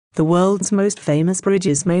The world's most famous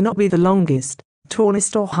bridges may not be the longest,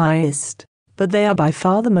 tallest or highest, but they are by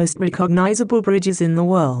far the most recognizable bridges in the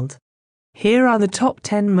world. Here are the top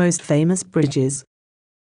 10 most famous bridges.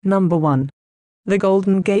 Number 1. The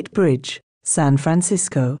Golden Gate Bridge, San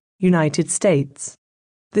Francisco, United States.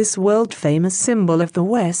 This world-famous symbol of the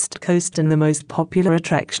West Coast and the most popular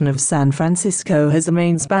attraction of San Francisco has a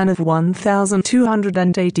main span of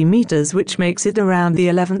 1,280 meters, which makes it around the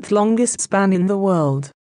 11th longest span in the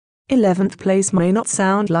world. 11th place may not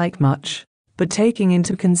sound like much, but taking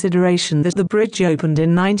into consideration that the bridge opened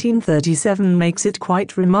in 1937 makes it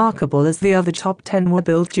quite remarkable, as the other top 10 were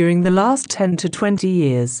built during the last 10 to 20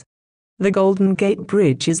 years. The Golden Gate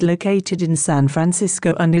Bridge is located in San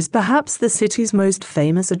Francisco and is perhaps the city's most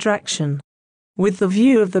famous attraction. With the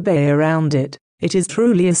view of the bay around it, it is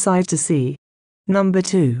truly a sight to see. Number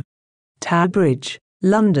 2. Tower Bridge,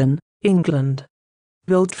 London, England.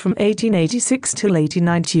 Built from 1886 till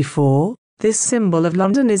 1894, this symbol of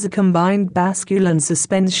London is a combined bascule and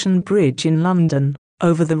suspension bridge in London,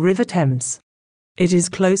 over the River Thames. It is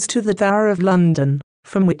close to the Tower of London,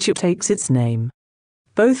 from which it takes its name.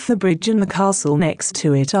 Both the bridge and the castle next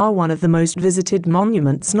to it are one of the most visited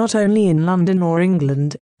monuments not only in London or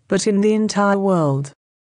England, but in the entire world.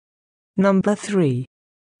 Number 3.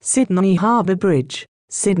 Sydney Harbour Bridge,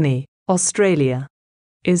 Sydney, Australia.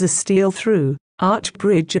 Is a steel-through, arch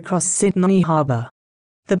bridge across Sydney Harbour.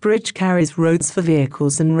 The bridge carries roads for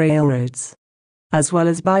vehicles and railroads, as well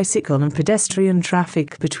as bicycle and pedestrian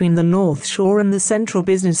traffic between the North Shore and the central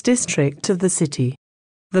business district of the city.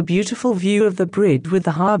 The beautiful view of the bridge with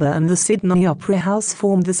the harbour and the Sydney Opera House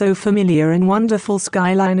form the so familiar and wonderful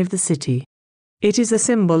skyline of the city. It is a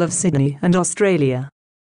symbol of Sydney and Australia.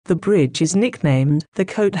 The bridge is nicknamed the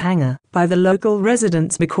Coat Hanger by the local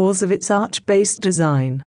residents because of its arch-based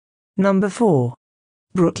design. Number 4.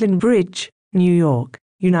 Brooklyn Bridge, New York,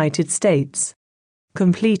 United States.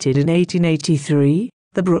 Completed in 1883,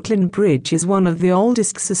 the Brooklyn Bridge is one of the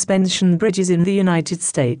oldest suspension bridges in the United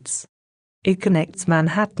States. It connects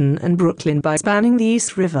Manhattan and Brooklyn by spanning the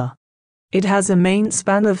East River. It has a main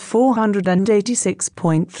span of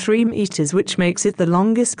 486.3 meters, which makes it the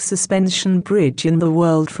longest suspension bridge in the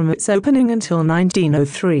world from its opening until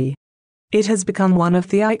 1903. It has become one of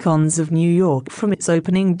the icons of New York from its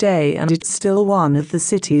opening day, and it's still one of the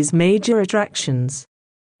city's major attractions.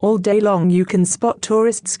 All day long you can spot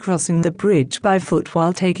tourists crossing the bridge by foot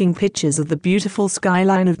while taking pictures of the beautiful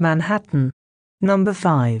skyline of Manhattan. Number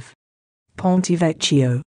 5. Ponte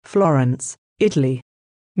Vecchio, Florence, Italy.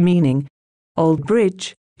 Meaning, Old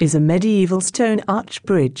Bridge, is a medieval stone arch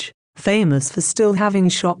bridge, famous for still having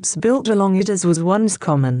shops built along it as was once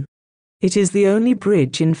common. It is the only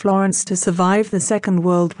bridge in Florence to survive the Second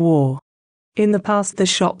World War. In the past the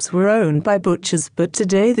shops were owned by butchers, but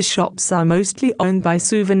today the shops are mostly owned by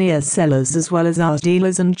souvenir sellers as well as art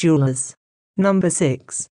dealers and jewelers. Number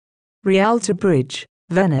 6. Rialto Bridge,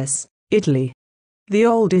 Venice, Italy. The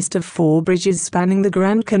oldest of 4 bridges spanning the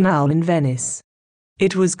Grand Canal in Venice.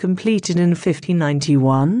 It was completed in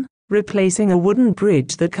 1591, replacing a wooden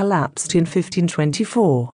bridge that collapsed in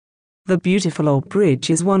 1524. The beautiful old bridge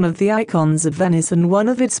is one of the icons of Venice and one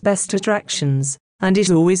of its best attractions, and is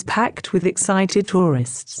always packed with excited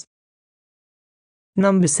tourists.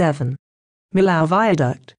 Number 7. Millau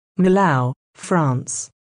Viaduct, Millau, France.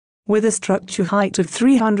 With a structure height of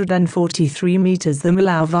 343 meters, the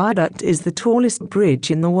Millau Viaduct is the tallest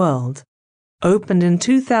bridge in the world. Opened in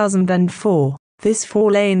 2004, this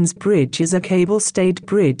 4-lanes bridge is a cable-stayed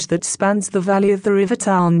bridge that spans the valley of the River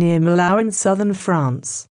Tarn near Millau in southern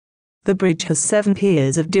France. The bridge has 7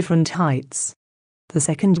 piers of different heights. The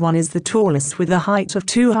second one is the tallest with a height of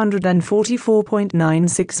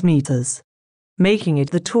 244.96 meters, making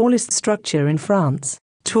it the tallest structure in France,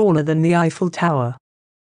 taller than the Eiffel Tower.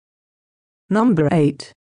 Number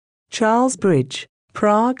 8. Charles Bridge,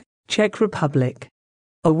 Prague, Czech Republic.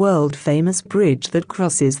 A world-famous bridge that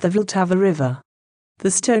crosses the Vltava River.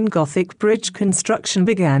 The stone Gothic bridge construction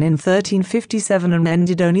began in 1357 and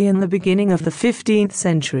ended only in the beginning of the 15th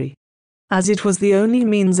century. As it was the only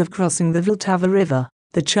means of crossing the Vltava River,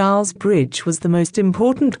 the Charles Bridge was the most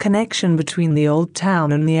important connection between the old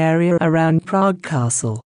town and the area around Prague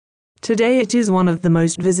Castle. Today it is one of the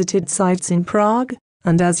most visited sites in Prague,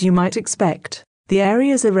 and as you might expect, the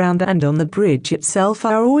areas around and on the bridge itself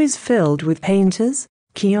are always filled with painters,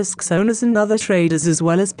 kiosks owners and other traders as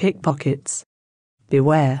well as pickpockets.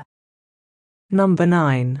 Beware. Number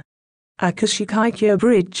 9. Akashikaikyo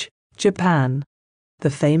Bridge, Japan. The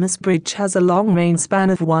famous bridge has a long main span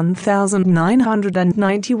of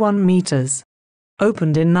 1,991 meters.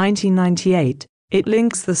 Opened in 1998, it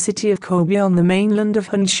links the city of Kobe on the mainland of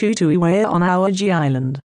Honshu to Iwaya on Awaji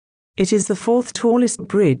Island. It is the fourth tallest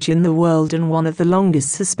bridge in the world and one of the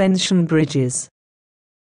longest suspension bridges.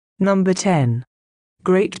 Number 10.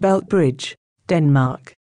 Great Belt Bridge,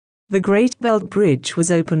 Denmark. The Great Belt Bridge was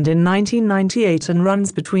opened in 1998 and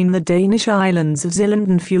runs between the Danish islands of Zealand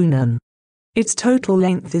and Funen. Its total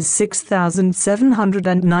length is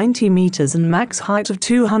 6,790 meters and max height of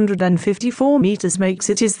 254 meters makes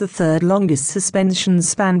it is the third longest suspension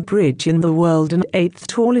span bridge in the world and eighth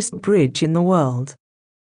tallest bridge in the world.